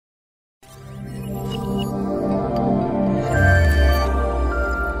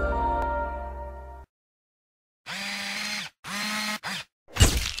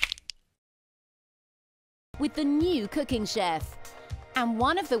with the new Cooking Chef. And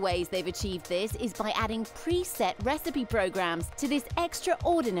one of the ways they've achieved this is by adding preset recipe programs to this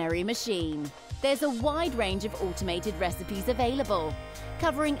extraordinary machine. There's a wide range of automated recipes available,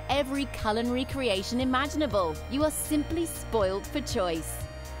 covering every culinary creation imaginable. You are simply spoiled for choice.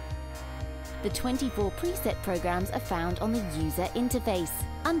 The 24 preset programs are found on the user interface,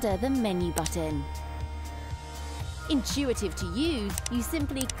 under the menu button. Intuitive to use, you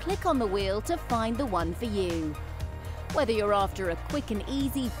simply click on the wheel to find the one for you. Whether you're after a quick and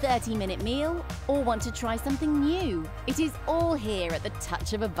easy 30-minute meal or want to try something new, it is all here at the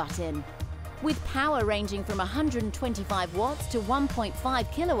touch of a button. With power ranging from 125 watts to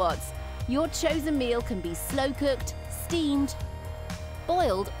 1.5 kilowatts, your chosen meal can be slow-cooked, steamed,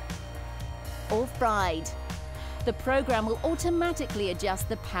 boiled, or fried. The program will automatically adjust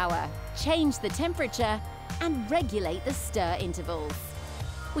the power, change the temperature, and regulate the stir intervals.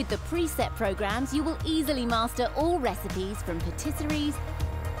 With the preset programs, you will easily master all recipes from patisseries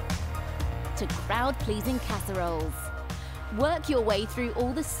to crowd-pleasing casseroles. Work your way through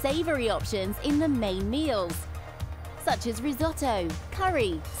all the savoury options in the main meals, such as risotto,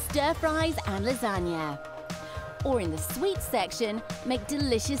 curry, stir-fries and lasagna. Or in the sweet section, make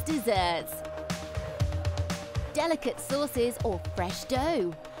delicious desserts, delicate sauces or fresh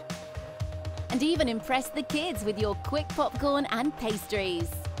dough. And even impress the kids with your quick popcorn and pastries.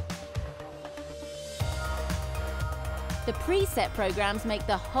 The preset programs make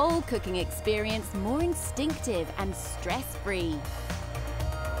the whole cooking experience more instinctive and stress-free.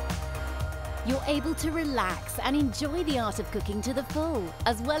 You're able to relax and enjoy the art of cooking to the full,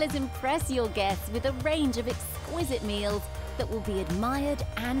 as well as impress your guests with a range of exquisite meals that will be admired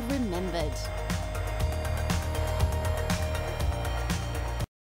and remembered.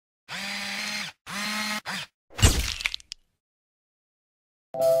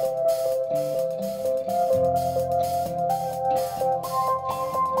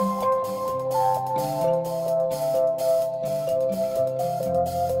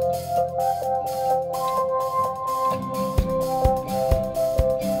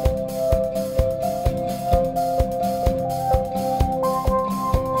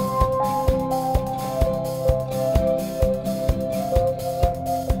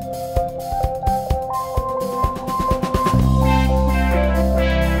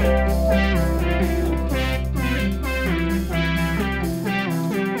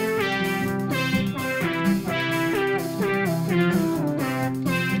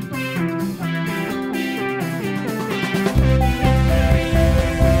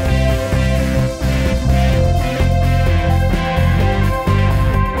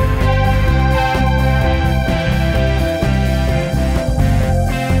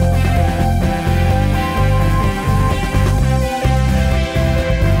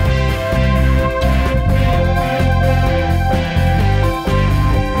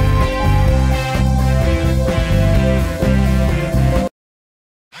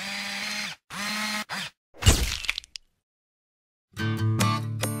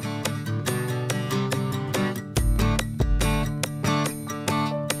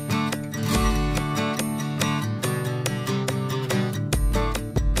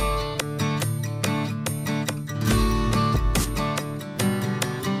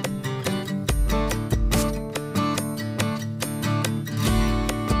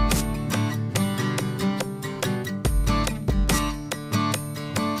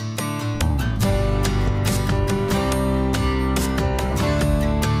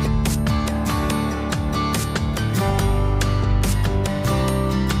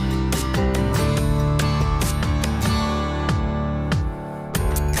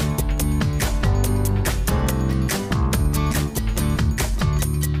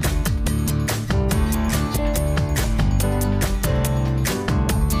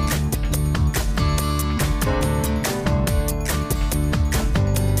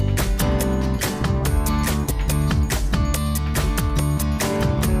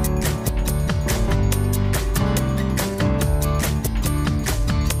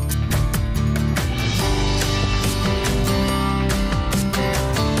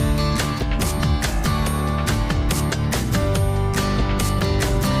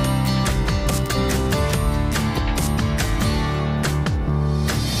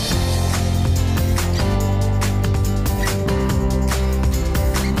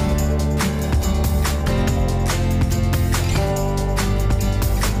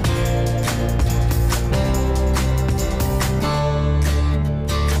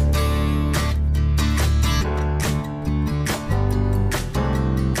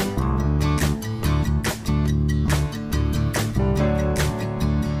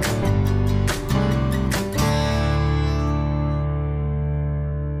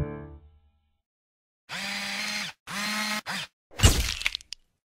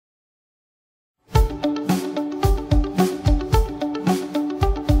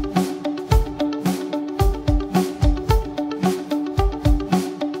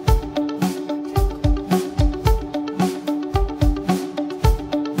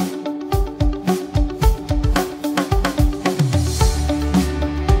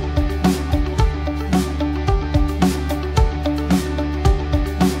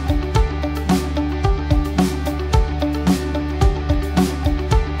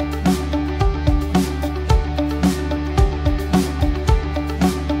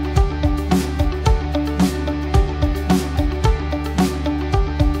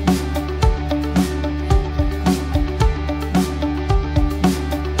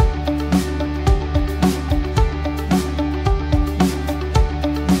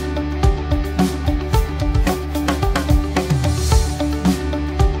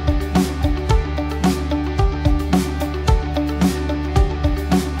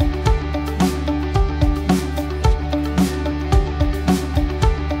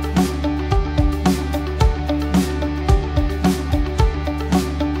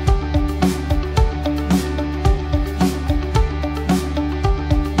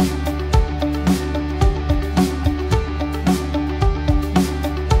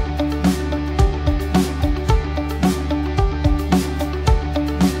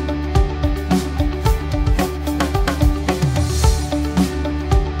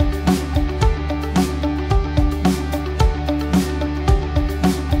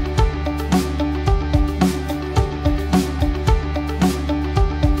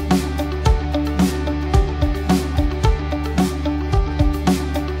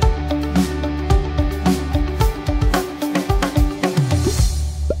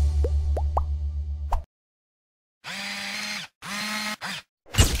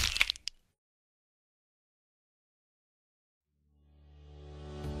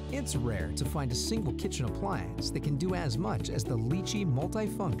 It's rare to find a single kitchen appliance that can do as much as the Litchi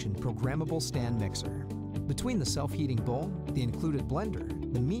multifunction programmable stand mixer. Between the self-heating bowl, the included blender,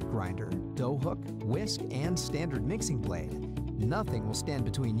 the meat grinder, dough hook, whisk, and standard mixing blade, nothing will stand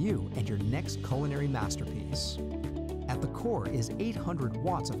between you and your next culinary masterpiece. At the core is 800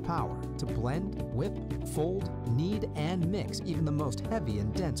 watts of power to blend, whip, fold, knead, and mix even the most heavy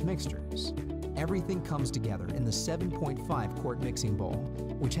and dense mixtures. Everything comes together in the 7.5 quart mixing bowl,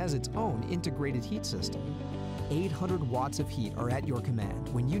 which has its own integrated heat system. 800 watts of heat are at your command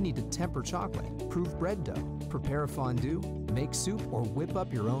when you need to temper chocolate, prove bread dough, prepare a fondue, make soup, or whip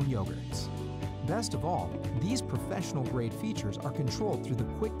up your own yogurts. Best of all, these professional-grade features are controlled through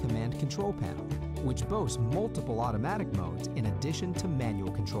the Quick Command Control Panel, which boasts multiple automatic modes in addition to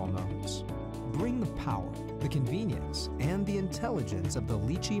manual control modes. Bring the power, the convenience, and the intelligence of the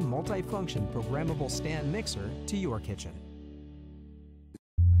Litchi multifunction programmable stand mixer to your kitchen.